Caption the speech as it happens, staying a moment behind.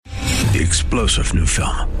The explosive new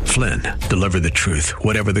film, Flynn, deliver the truth,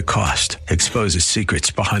 whatever the cost. Exposes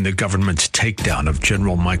secrets behind the government's takedown of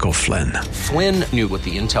General Michael Flynn. Flynn knew what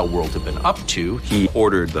the intel world had been up to. He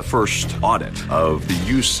ordered the first audit of the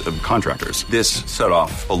use of contractors. This set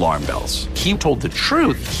off alarm bells. He told the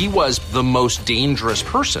truth. He was the most dangerous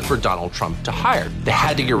person for Donald Trump to hire. They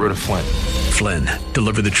had to get rid of Flynn. Flynn,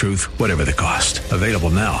 deliver the truth, whatever the cost. Available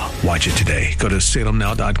now. Watch it today. Go to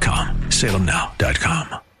salemnow.com.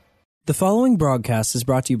 salemnow.com. The following broadcast is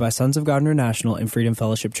brought to you by Sons of God International and Freedom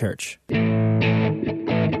Fellowship Church. Hello,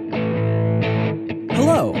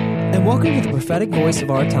 and welcome to the prophetic voice of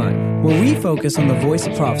our time, where we focus on the voice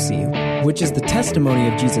of prophecy, which is the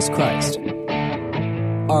testimony of Jesus Christ.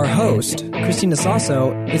 Our host, Christina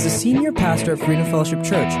Sasso, is a senior pastor at Freedom Fellowship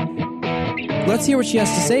Church. Let's hear what she has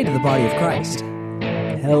to say to the body of Christ.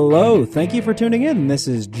 Hello, thank you for tuning in. This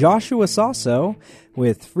is Joshua Sasso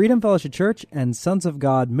with Freedom Fellowship Church and Sons of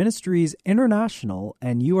God Ministries International,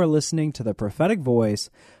 and you are listening to the prophetic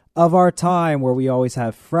voice of our time, where we always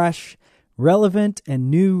have fresh, relevant,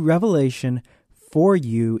 and new revelation for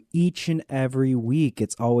you each and every week.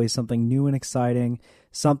 It's always something new and exciting,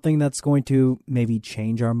 something that's going to maybe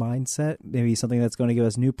change our mindset, maybe something that's going to give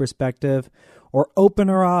us new perspective, or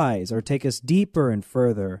open our eyes, or take us deeper and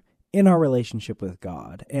further in our relationship with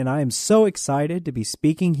God. And I am so excited to be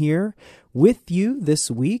speaking here with you this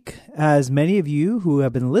week. As many of you who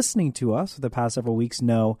have been listening to us for the past several weeks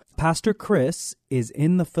know, Pastor Chris is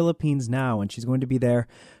in the Philippines now, and she's going to be there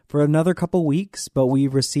for another couple weeks, but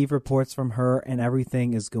we've received reports from her and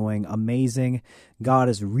everything is going amazing. God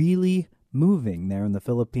is really moving there in the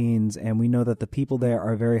Philippines, and we know that the people there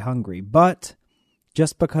are very hungry. But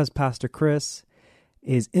just because Pastor Chris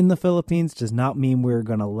is in the Philippines does not mean we're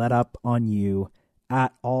going to let up on you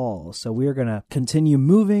at all. So we're going to continue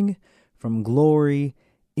moving from glory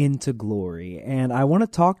into glory. And I want to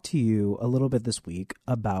talk to you a little bit this week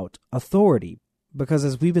about authority, because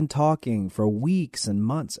as we've been talking for weeks and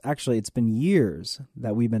months, actually it's been years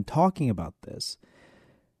that we've been talking about this,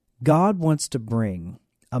 God wants to bring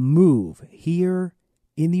a move here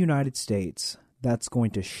in the United States that's going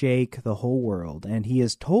to shake the whole world. And he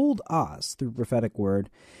has told us through prophetic word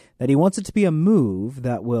that he wants it to be a move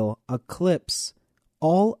that will eclipse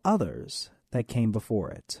all others that came before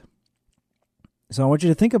it. So I want you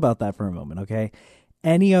to think about that for a moment, okay?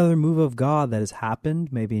 Any other move of God that has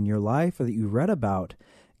happened, maybe in your life or that you read about,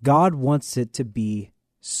 God wants it to be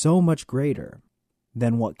so much greater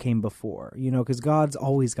than what came before, because God's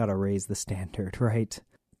always got to raise the standard, right?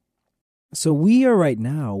 So we are at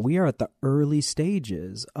the early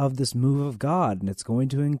stages of this move of God, and it's going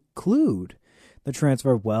to include the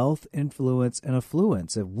transfer of wealth, influence, and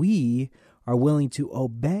affluence if we are willing to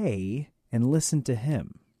obey and listen to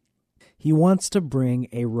him. He wants to bring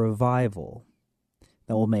a revival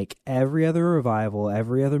that will make every other revival,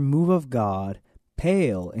 every other move of God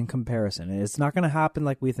pale in comparison. And it's not going to happen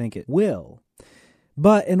like we think it will.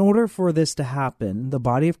 But in order for this to happen, the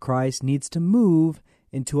body of Christ needs to move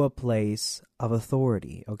into a place of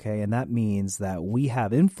authority, okay? And that means that we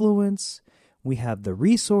have influence, we have the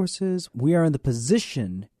resources, we are in the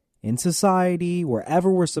position in society,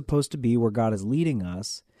 wherever we're supposed to be, where God is leading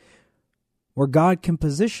us, where God can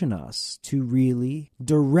position us to really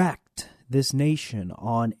direct this nation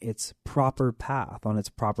on its proper path, on its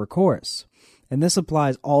proper course. And this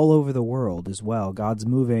applies all over the world as well. God's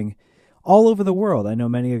moving all over the world. I know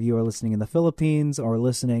many of you are listening in the Philippines or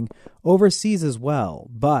listening overseas as well,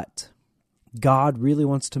 but God really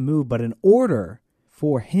wants to move. But in order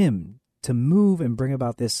for him to move and bring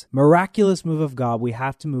about this miraculous move of God, we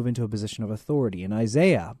have to move into a position of authority. In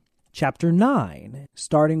Isaiah chapter 9,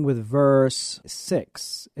 starting with verse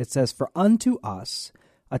 6, it says, "For unto us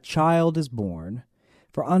a child is born,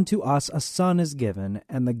 for unto us a son is given,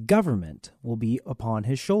 and the government will be upon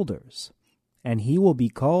his shoulders. And he will be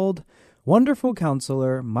called Wonderful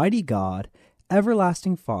Counselor, Mighty God,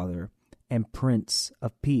 Everlasting Father, and Prince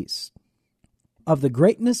of Peace. Of the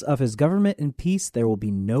greatness of his government and peace there will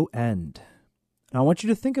be no end." Now I want you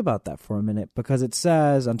to think about that for a minute, because it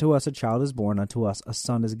says, unto us a child is born, unto us a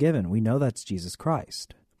son is given. We know that's Jesus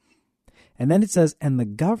Christ. And then it says, and the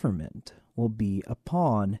government will be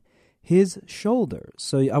upon his shoulders.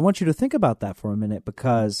 So I want you to think about that for a minute,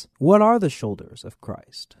 because what are the shoulders of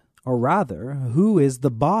Christ? Or rather, who is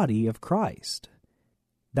the body of Christ?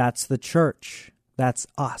 That's the church. That's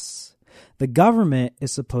us. The government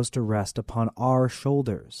is supposed to rest upon our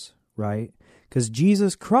shoulders, right? Because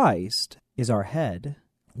Jesus Christ is our head.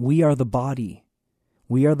 We are the body.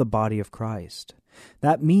 We are the body of Christ.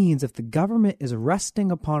 That means if the government is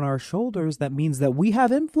resting upon our shoulders, that means that we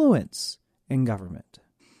have influence in government.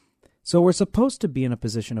 So we're supposed to be in a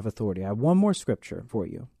position of authority. I have one more scripture for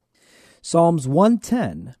you. Psalms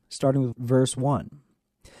 110, starting with verse 1.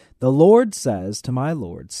 The Lord says to my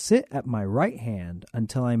Lord, sit at my right hand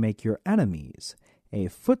until I make your enemies a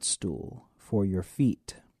footstool for your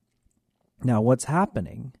feet. Now, what's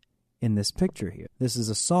happening in this picture here? This is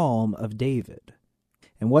a psalm of David.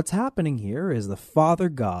 And what's happening here is the Father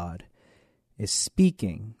God is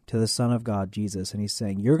speaking to the Son of God, Jesus, and he's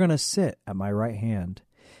saying, you're going to sit at my right hand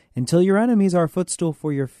until your enemies are a footstool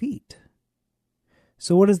for your feet.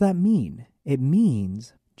 So what does that mean? It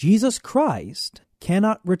means Jesus Christ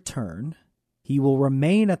cannot return. He will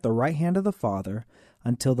remain at the right hand of the Father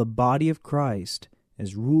until the body of Christ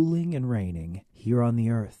is ruling and reigning here on the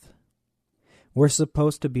earth. We're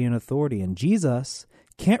supposed to be in authority, and Jesus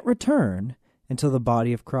can't return until the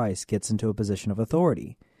body of Christ gets into a position of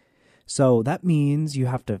authority. So that means you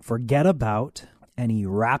have to forget about any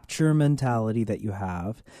rapture mentality that you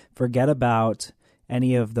have, forget about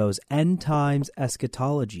any of those end times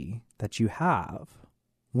eschatology that you have.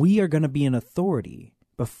 We are going to be in authority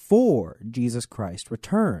before Jesus Christ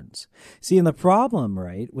returns. See, and the problem,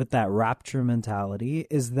 right, with that rapture mentality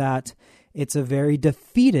is that it's a very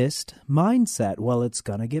defeatist mindset. Well, it's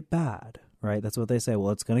going to get bad, right? That's what they say.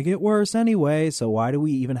 Well, it's going to get worse anyway, so why do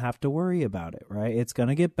we even have to worry about it, right? It's going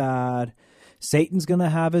to get bad. Satan's going to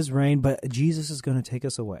have his reign, but Jesus is going to take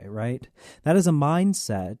us away, right? That is a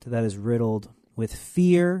mindset that is riddled with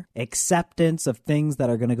fear, acceptance of things that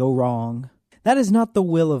are going to go wrong. That is not the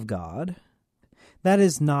will of God. That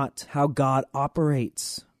is not how God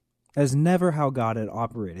operates. That is never how God had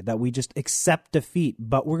operated, that we just accept defeat,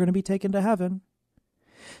 but we're going to be taken to heaven.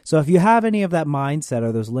 So if you have any of that mindset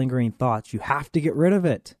or those lingering thoughts, you have to get rid of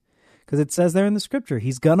it. Because it says there in the scripture,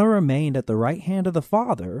 he's going to remain at the right hand of the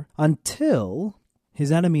Father until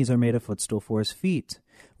his enemies are made a footstool for his feet.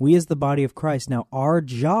 We as the body of Christ, now our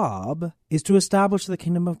job is to establish the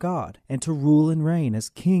kingdom of God and to rule and reign as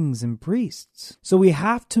kings and priests. So we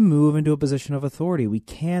have to move into a position of authority. We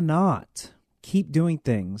cannot keep doing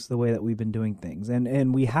things the way that we've been doing things.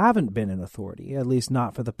 And we haven't been in authority, at least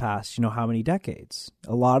not for the past, how many decades.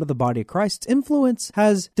 A lot of the body of Christ's influence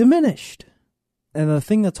has diminished. And the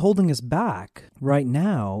thing that's holding us back right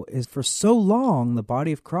now is for so long, the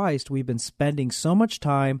body of Christ, we've been spending so much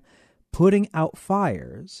time putting out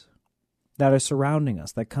fires that are surrounding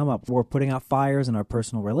us, that come up. We're putting out fires in our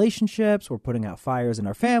personal relationships. We're putting out fires in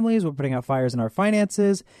our families. We're putting out fires in our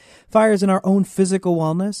finances, fires in our own physical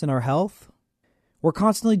wellness and our health. We're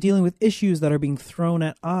constantly dealing with issues that are being thrown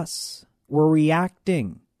at us. We're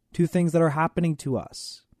reacting to things that are happening to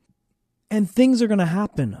us. And things are going to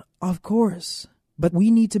happen, of course. But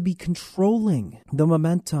we need to be controlling the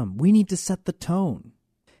momentum. We need to set the tone.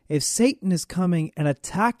 If Satan is coming and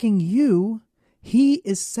attacking you, he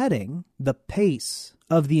is setting the pace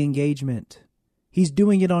of the engagement. He's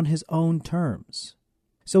doing it on his own terms.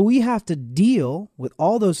 So we have to deal with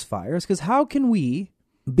all those fires, because how can we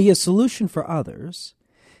be a solution for others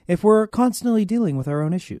if we're constantly dealing with our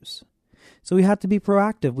own issues? So we have to be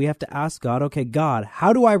proactive. We have to ask God, okay, God,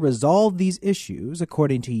 how do I resolve these issues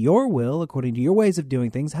according to your will, according to your ways of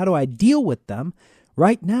doing things? How do I deal with them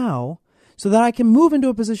right now so that I can move into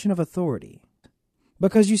a position of authority?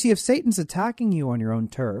 Because you see, if Satan's attacking you on your own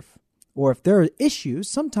turf, or if there are issues,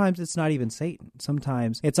 sometimes it's not even Satan.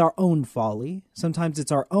 Sometimes it's our own folly. Sometimes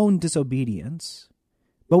it's our own disobedience.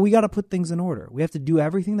 But we got to put things in order. We have to do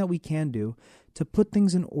everything that we can do to put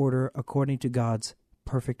things in order according to God's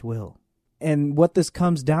perfect will. And what this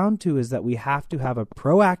comes down to is that we have to have a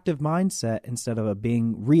proactive mindset instead of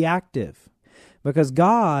being reactive. Because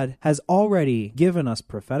God has already given us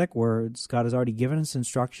prophetic words. God has already given us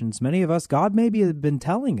instructions. Many of us, God maybe has been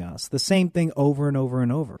telling us the same thing over and over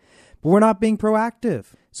and over. But we're not being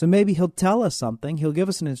proactive. So maybe he'll tell us something. He'll give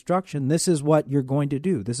us an instruction. This is what you're going to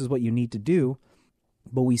do. This is what you need to do.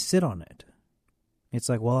 But we sit on it. It's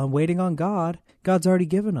like, well, I'm waiting on God. God's already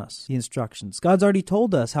given us the instructions. God's already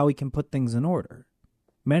told us how we can put things in order.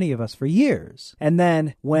 Many of us for years. And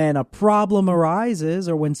then when a problem arises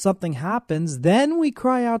or when something happens, then we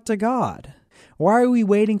cry out to God. Why are we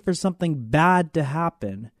waiting for something bad to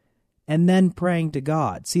happen and then praying to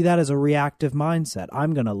God? See, that is a reactive mindset.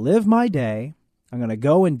 I'm going to live my day. I'm going to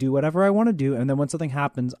go and do whatever I want to do. And then when something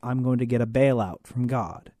happens, I'm going to get a bailout from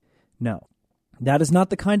God. No. That is not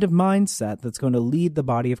the kind of mindset that's going to lead the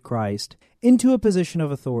body of Christ into a position of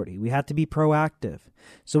authority. We have to be proactive.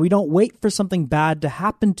 So we don't wait for something bad to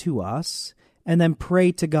happen to us and then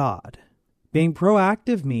pray to God. Being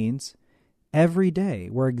proactive means every day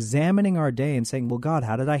we're examining our day and saying, well, God,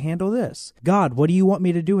 how did I handle this? God, what do you want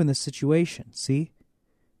me to do in this situation? See?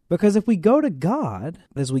 Because if we go to God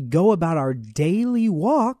as we go about our daily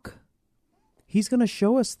walk, He's going to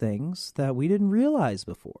show us things that we didn't realize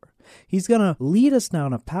before. He's going to lead us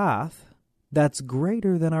down a path that's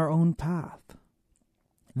greater than our own path.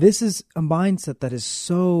 This is a mindset that is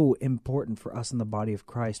so important for us in the body of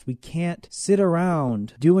Christ. We can't sit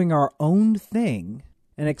around doing our own thing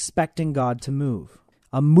and expecting God to move.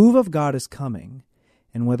 A move of God is coming,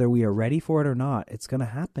 and whether we are ready for it or not, it's going to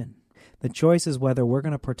happen. The choice is whether we're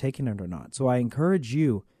going to partake in it or not. So I encourage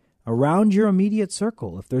you, around your immediate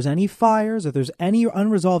circle, if there's any fires, if there's any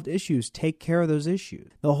unresolved issues, take care of those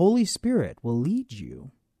issues. The Holy Spirit will lead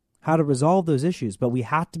you how to resolve those issues, but we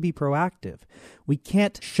have to be proactive. We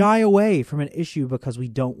can't shy away from an issue because we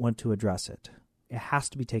don't want to address it. It has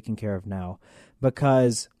to be taken care of now,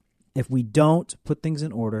 because if we don't put things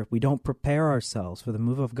in order, if we don't prepare ourselves for the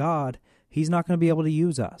move of God, He's not going to be able to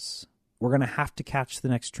use us. We're going to have to catch the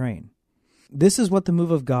next train. This is what the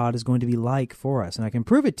move of God is going to be like for us, and I can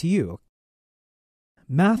prove it to you.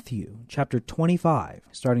 Matthew chapter 25,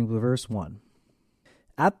 starting with verse 1.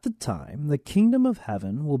 At the time, the kingdom of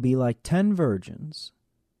heaven will be like 10 virgins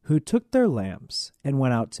who took their lamps and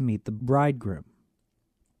went out to meet the bridegroom.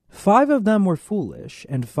 5 of them were foolish,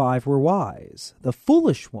 and 5 were wise. The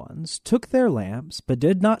foolish ones took their lamps, but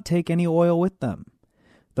did not take any oil with them.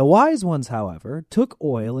 The wise ones, however, took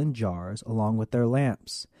oil in jars along with their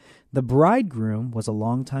lamps. The bridegroom was a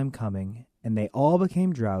long time coming, and they all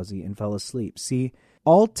became drowsy and fell asleep. See,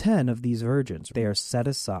 all 10 of these virgins, they are set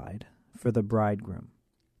aside for the bridegroom.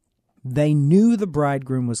 They knew the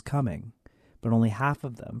bridegroom was coming, but only half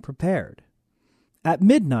of them prepared. At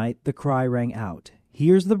midnight, the cry rang out,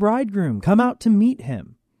 "Here's the bridegroom, come out to meet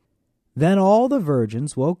him." Then all the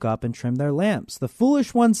virgins woke up and trimmed their lamps. The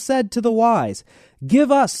foolish ones said to the wise,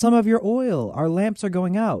 "Give us some of your oil, our lamps are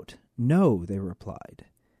going out." "No," they replied.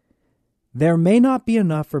 "There may not be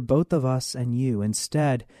enough for both of us and you.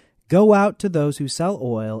 Instead, go out to those who sell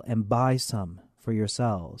oil and buy some for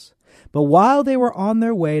yourselves." But while they were on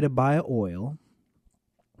their way to buy oil,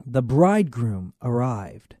 the bridegroom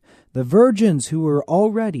arrived. The virgins who were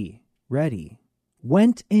already ready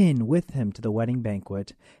went in with him to the wedding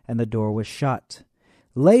banquet, and the door was shut.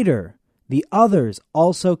 Later, the others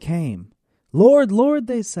also came. "Lord, Lord,"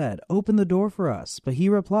 they said, "open the door for us." But he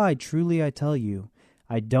replied, "Truly I tell you,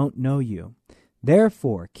 I don't know you.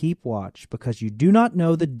 Therefore keep watch, because you do not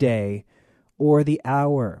know the day or the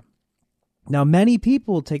hour." Now, many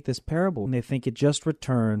people take this parable and they think it just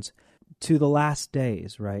returns to the last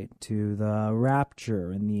days, right? To the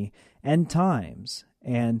rapture and the end times.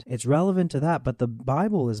 And it's relevant to that, but the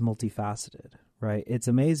Bible is multifaceted, right? It's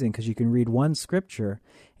amazing because you can read one scripture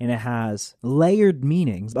and it has layered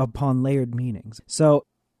meanings upon layered meanings. So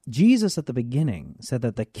Jesus at the beginning said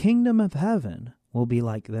that the kingdom of heaven will be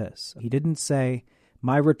like this. He didn't say,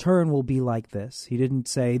 my return will be like this. He didn't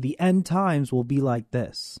say, the end times will be like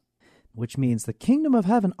this, which means the kingdom of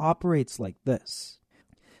heaven operates like this.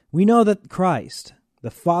 We know that Christ,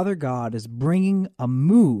 the Father God, is bringing a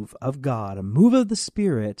move of God, a move of the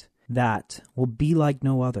Spirit that will be like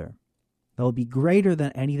no other. That will be greater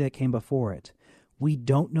than any that came before it. We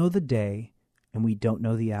don't know the day and we don't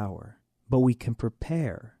know the hour, but we can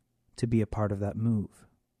prepare to be a part of that move,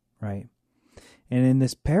 right? And in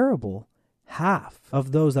this parable, half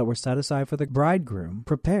of those that were set aside for the bridegroom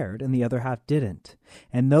prepared and the other half didn't.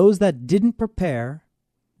 And those that didn't prepare,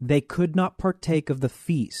 they could not partake of the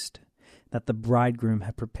feast that the bridegroom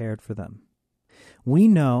had prepared for them. We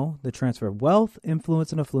know the transfer of wealth,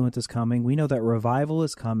 influence, and affluence is coming. We know that revival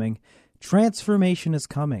is coming. Transformation is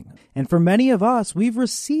coming. And for many of us, we've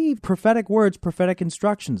received prophetic words, prophetic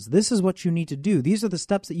instructions. This is what you need to do. These are the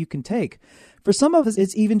steps that you can take. For some of us,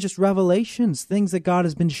 it's even just revelations, things that God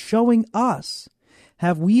has been showing us.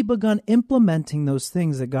 Have we begun implementing those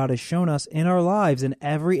things that God has shown us in our lives, in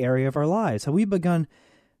every area of our lives? Have we begun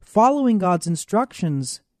following God's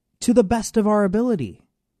instructions to the best of our ability?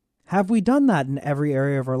 Have we done that in every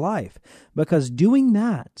area of our life? Because doing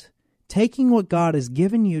that, taking what God has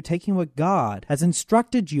given you, taking what God has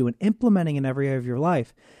instructed you and implementing in every area of your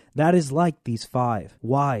life, that is like these 5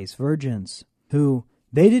 wise virgins who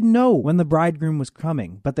they didn't know when the bridegroom was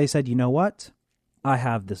coming, but they said, you know what? I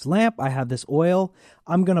have this lamp, I have this oil,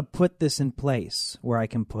 I'm going to put this in place where I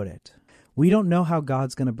can put it. We don't know how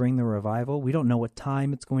God's going to bring the revival. We don't know what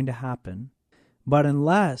time it's going to happen. But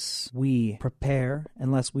unless we prepare,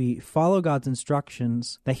 unless we follow God's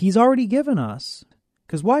instructions that He's already given us,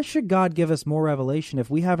 because why should God give us more revelation if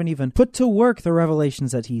we haven't even put to work the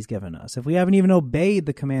revelations that He's given us, if we haven't even obeyed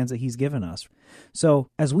the commands that He's given us? So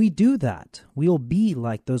as we do that, we'll be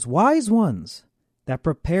like those wise ones that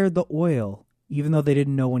prepared the oil even though they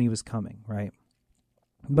didn't know when He was coming, right?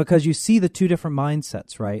 Because you see the two different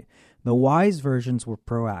mindsets, right? The wise virgins were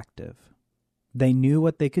proactive. They knew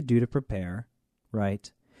what they could do to prepare,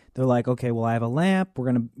 right? They're like, okay, well, I have a lamp.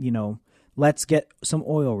 We're going to, let's get some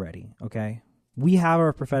oil ready, okay? We have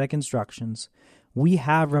our prophetic instructions. We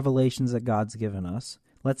have revelations that God's given us.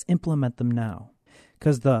 Let's implement them now.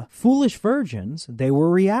 Because the foolish virgins, they were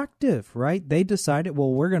reactive, right? They decided,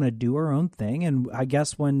 well, we're going to do our own thing, and I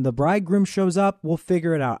guess when the bridegroom shows up, we'll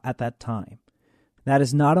figure it out at that time. That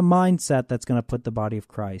is not a mindset that's going to put the body of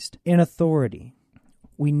Christ in authority.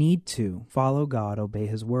 We need to follow God, obey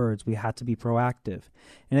his words. We have to be proactive.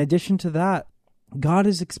 In addition to that, God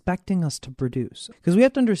is expecting us to produce. Because we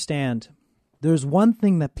have to understand, there's one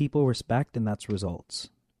thing that people respect, and that's results.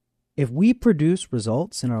 If we produce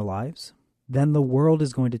results in our lives, then the world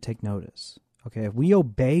is going to take notice. Okay, if we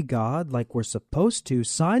obey God like we're supposed to,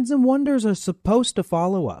 signs and wonders are supposed to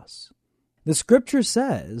follow us. The scripture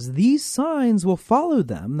says, these signs will follow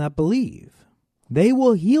them that believe. They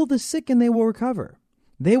will heal the sick and they will recover.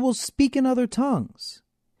 They will speak in other tongues.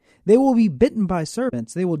 They will be bitten by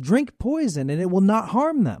serpents. They will drink poison and it will not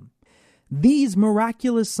harm them. These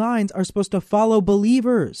miraculous signs are supposed to follow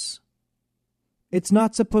believers. It's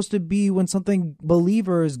not supposed to be when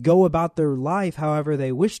believers go about their life however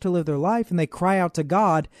they wish to live their life and they cry out to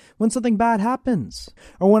God when something bad happens.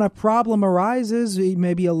 Or when a problem arises,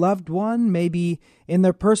 maybe a loved one, maybe in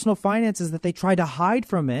their personal finances that they try to hide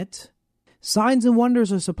from it. Signs and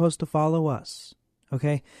wonders are supposed to follow us.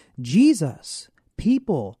 Okay? Jesus,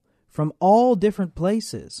 people from all different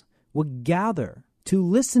places would gather to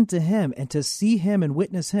listen to him and to see him and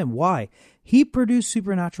witness him. Why? He produced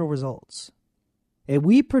supernatural results. If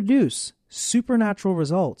we produce supernatural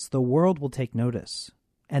results, the world will take notice.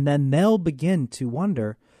 And then they'll begin to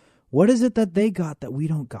wonder, what is it that they got that we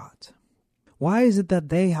don't got? Why is it that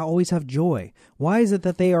they always have joy? Why is it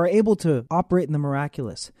that they are able to operate in the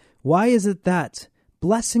miraculous? Why is it that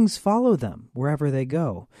blessings follow them wherever they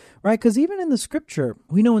go? Right? Because even in the scripture,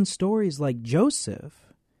 we know in stories like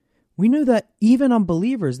Joseph, we knew that even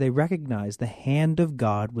unbelievers, they recognized the hand of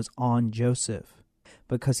God was on Joseph,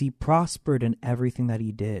 because he prospered in everything that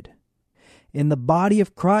he did. In the body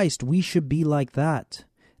of Christ, we should be like that.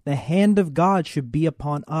 The hand of God should be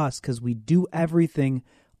upon us because we do everything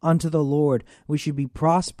unto the Lord. We should be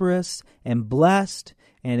prosperous and blessed,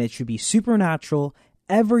 and it should be supernatural,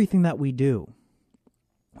 everything that we do.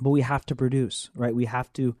 But we have to produce, right? We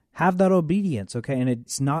have to have that obedience, okay? And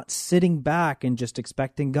it's not sitting back and just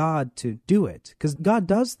expecting God to do it, because God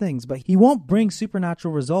does things, but he won't bring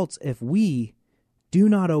supernatural results if we do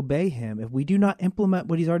not obey him, if we do not implement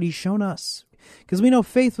what he's already shown us. Because we know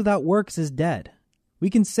faith without works is dead. We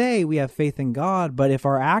can say we have faith in God, but if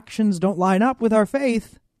our actions don't line up with our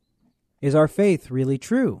faith, is our faith really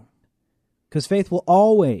true? Because faith will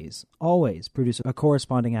always produce a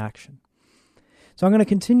corresponding action. So I'm going to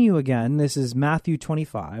continue again. This is Matthew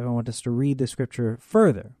 25. I want us to read the scripture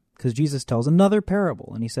further, because Jesus tells another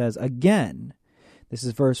parable, and he says, again, this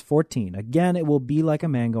is verse 14. Again, it will be like a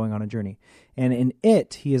man going on a journey. And in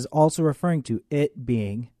it, he is also referring to it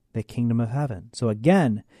being the kingdom of heaven. So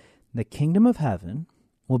again, the kingdom of heaven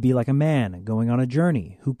will be like a man going on a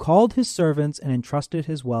journey who called his servants and entrusted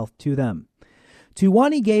his wealth to them. To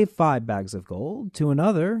one he gave 5 bags of gold, to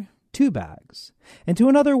another 2 bags, and to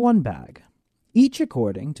another 1 bag, each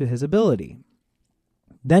according to his ability.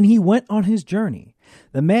 Then he went on his journey.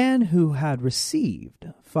 The man who had received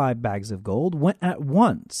 5 bags of gold went at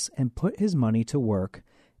once and put his money to work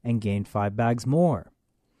and gained 5 bags more.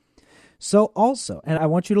 So also, and I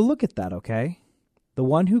want you to look at that, okay? The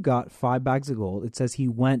one who got 5 bags of gold, it says he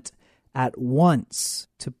went at once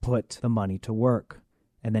to put the money to work,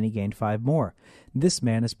 and then he gained 5 more. This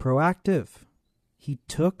man is proactive. He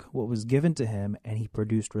took what was given to him and he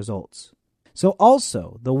produced results. So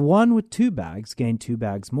also, the one with 2 bags gained 2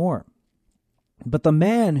 bags more. But the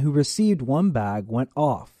man who received 1 bag went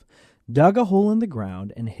off, dug a hole in the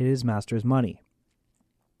ground, and hid his master's money.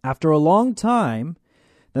 After a long time,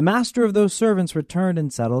 the master of those servants returned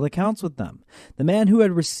and settled accounts with them. The man who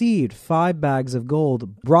had received 5 bags of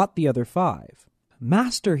gold brought the other 5.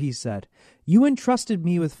 Master, he said, you entrusted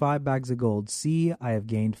me with 5 bags of gold. See, I have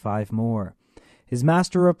gained 5 more. His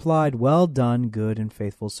master replied, well done, good and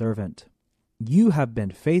faithful servant. You have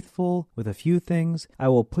been faithful with a few things. I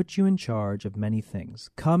will put you in charge of many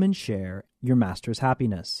things. Come and share your master's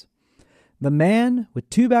happiness. The man with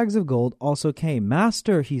 2 bags of gold also came.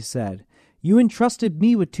 Master, he said, you entrusted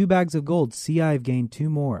me with 2 bags of gold. See, I have gained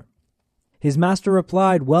 2 more. His master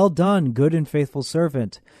replied, well done, good and faithful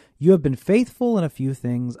servant. You have been faithful in a few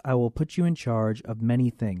things. I will put you in charge of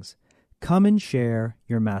many things. Come and share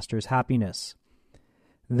your master's happiness.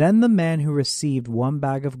 Then the man who received 1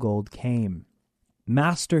 bag of gold came.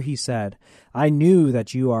 Master, he said, I knew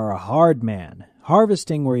that you are a hard man,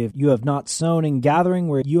 harvesting where you have not sown, and gathering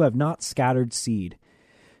where you have not scattered seed.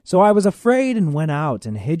 So I was afraid and went out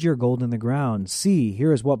and hid your gold in the ground. See,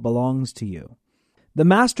 here is what belongs to you." The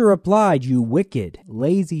master replied, "You wicked,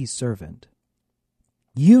 lazy servant.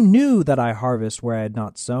 You knew that I harvest where I had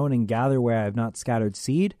not sown and gather where I have not scattered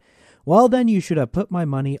seed. Well, then you should have put my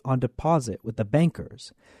money on deposit with the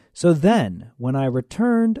bankers. So then, when I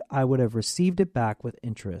returned, I would have received it back with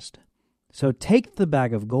interest. So take the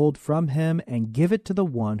bag of gold from him and give it to the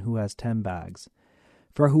one who has 10 bags.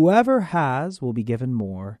 For whoever has will be given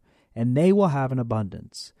more, and they will have an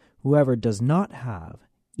abundance. Whoever does not have,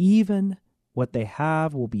 even what they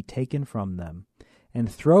have will be taken from them.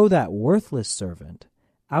 And throw that worthless servant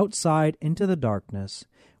outside into the darkness,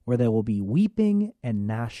 where there will be weeping and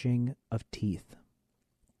gnashing of teeth."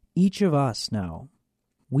 Each of us now,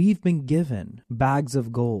 we've been given bags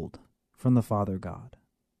of gold from the Father God.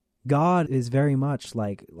 God is very much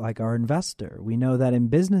like our investor. We know that in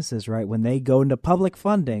businesses, right, when they go into public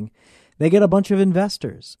funding, they get a bunch of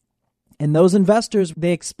investors. And those investors,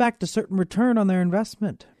 they expect a certain return on their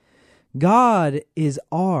investment. God is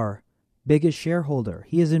our biggest shareholder.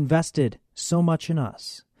 He has invested so much in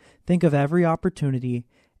us. Think of every opportunity,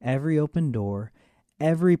 every open door,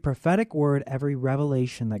 every prophetic word, every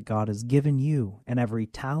revelation that God has given you, and every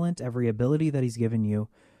talent, every ability that he's given you.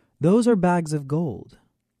 Those are bags of gold.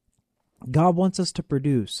 God wants us to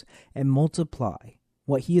produce and multiply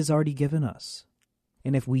what he has already given us.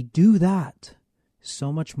 And if we do that,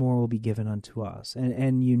 so much more will be given unto us.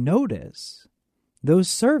 And you notice those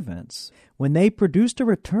servants, when they produced a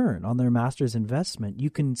return on their master's investment,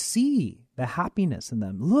 you can see the happiness in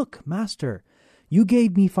them. "Look, master, you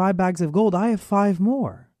gave me 5 bags of gold. I have 5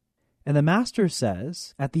 more. And the master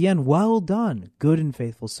says at the end, "Well done, good and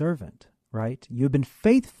faithful servant," right? You've been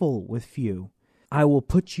faithful with few. I will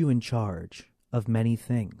put you in charge of many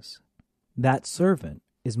things. That servant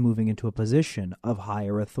is moving into a position of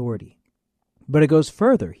higher authority. But it goes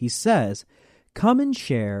further. He says, "Come and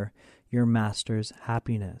share your master's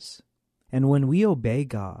happiness." And when we obey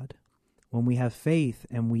God, when we have faith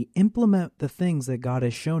and we implement the things that God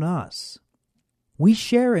has shown us, we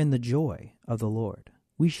share in the joy of the Lord.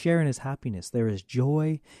 We share in his happiness. There is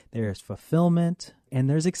joy, there is fulfillment, and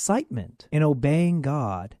there's excitement in obeying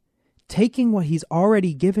God, taking what he's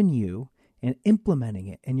already given you and implementing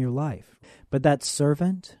it in your life. But that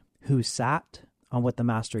servant who sat on what the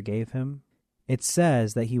master gave him, it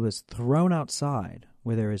says that he was thrown outside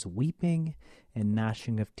where there is weeping and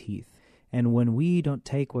gnashing of teeth. And when we don't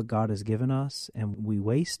take what God has given us and we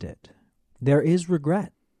waste it, there is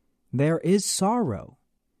regret. There is sorrow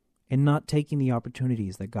in not taking the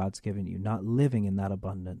opportunities that God's given you, not living in that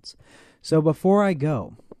abundance. So before I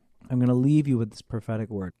go, I'm going to leave you with this prophetic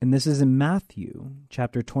word. And this is in Matthew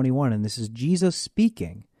chapter 21, and this is Jesus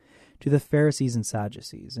speaking to the Pharisees and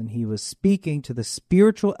Sadducees. And he was speaking to the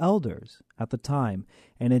spiritual elders at the time,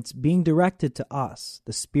 and it's being directed to us,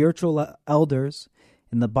 the spiritual elders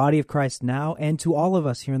in the body of Christ now, and to all of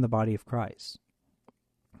us here in the body of Christ.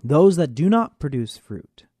 Those that do not produce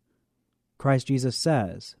fruit, Christ Jesus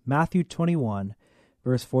says, Matthew 21,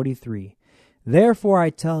 verse 43, "Therefore I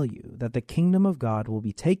tell you that the kingdom of God will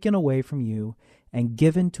be taken away from you and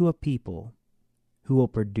given to a people who will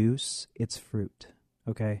produce its fruit."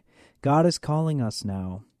 Okay? God is calling us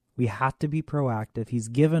now. We have to be proactive. He's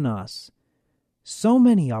given us so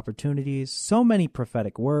many opportunities, so many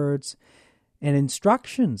prophetic words and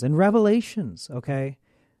instructions and revelations, okay?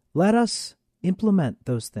 Let us implement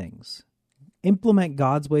those things. Implement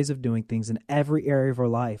God's ways of doing things in every area of our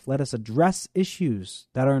life. Let us address issues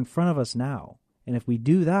that are in front of us now. And if we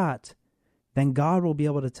do that, then God will be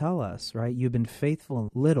able to tell us, right? You've been faithful in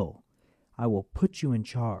little. I will put you in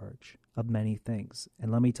charge of many things.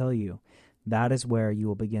 And let me tell you, that is where you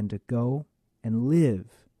will begin to go and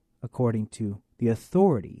live according to the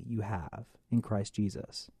authority you have in Christ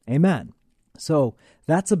Jesus. Amen. So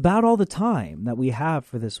that's about all the time that we have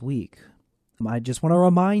for this week. I just want to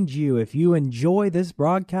remind you, if you enjoy this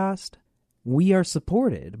broadcast, we are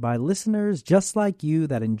supported by listeners just like you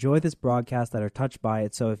that enjoy this broadcast, that are touched by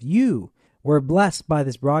it. So if you were blessed by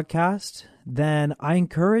this broadcast, then I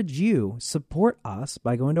encourage you, support us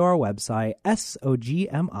by going to our website,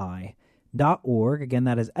 sogmi.org. Again,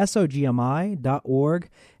 that is sogmi.org.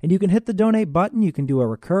 And you can hit the donate button. You can do a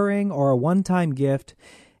recurring or a one-time gift.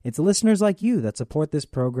 It's listeners like you that support this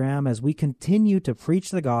program as we continue to preach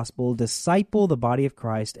the gospel, disciple the body of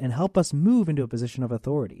Christ, and help us move into a position of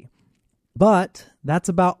authority. But that's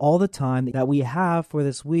about all the time that we have for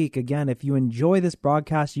this week. Again, if you enjoy this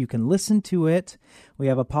broadcast, you can listen to it. We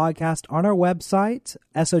have a podcast on our website,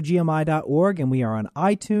 sogmi.org, and we are on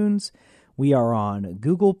iTunes. We are on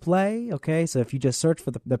Google Play, okay? So if you just search for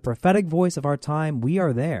the prophetic voice of our time, we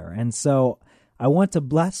are there. And so I want to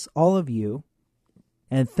bless all of you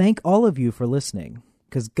and thank all of you for listening,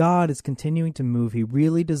 because God is continuing to move. He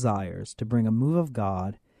really desires to bring a move of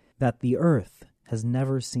God that the earth has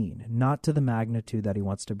never seen, not to the magnitude that he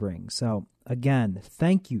wants to bring. So again,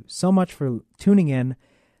 thank you so much for tuning in.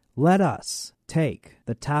 Let us take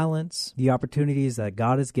the talents, the opportunities that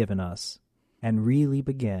God has given us, and really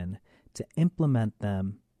begin to implement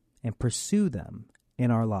them and pursue them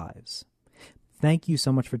in our lives. Thank you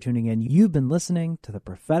so much for tuning in. You've been listening to the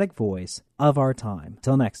prophetic voice of our time.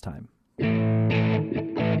 Till next time.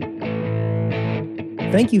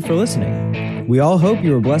 Thank you for listening. We all hope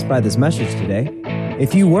you were blessed by this message today.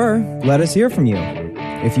 If you were, let us hear from you.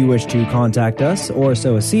 If you wish to contact us or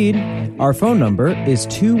sow a seed, our phone number is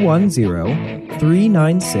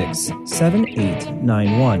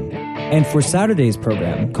 210-396-7891. And for Saturday's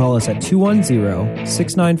program, call us at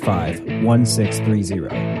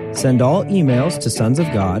 210-695-1630. Send all emails to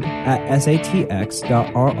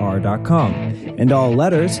sonsofgod@satx.rr.com and all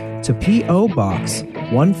letters to P.O. Box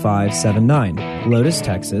 1579, Lotus,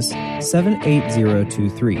 Texas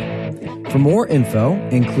 78023. For more info,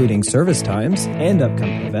 including service times and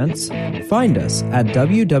upcoming events, find us at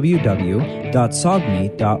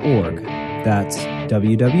www.sogmi.org. That's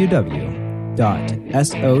www.sogmi.org.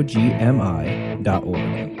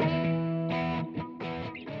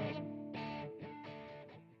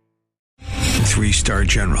 3-star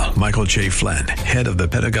General Michael J. Flynn, head of the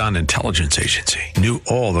Pentagon Intelligence Agency, knew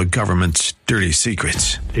all the government's dirty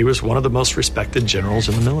secrets. He was one of the most respected generals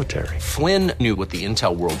in the military. Flynn knew what the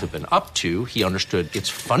intel world had been up to. He understood its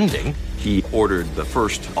funding. He ordered the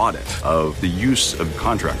first audit of the use of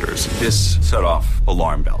contractors. This set off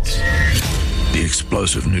alarm bells. The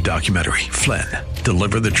explosive new documentary, Flynn,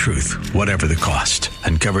 Deliver the Truth, Whatever the Cost,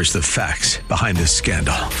 uncovers the facts behind this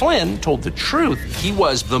scandal. Flynn told the truth. He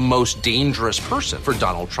was the most dangerous person for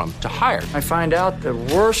Donald Trump to hire. I find out the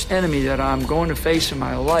worst enemy that I'm going to face in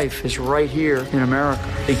my life is right here in America.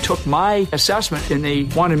 They took my assessment and they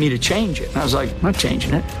wanted me to change it. And I was like, I'm not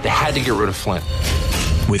changing it. They had to get rid of Flynn.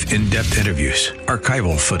 With in-depth interviews,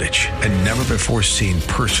 archival footage, and never-before-seen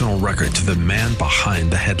personal records of the man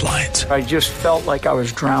behind the headlines. I just felt like I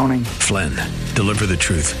was drowning. Flynn, Deliver the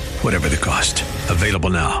Truth, Whatever the Cost.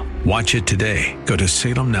 Available now. Watch it today. Go to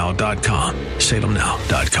salemnow.com.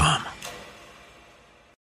 salemnow.com.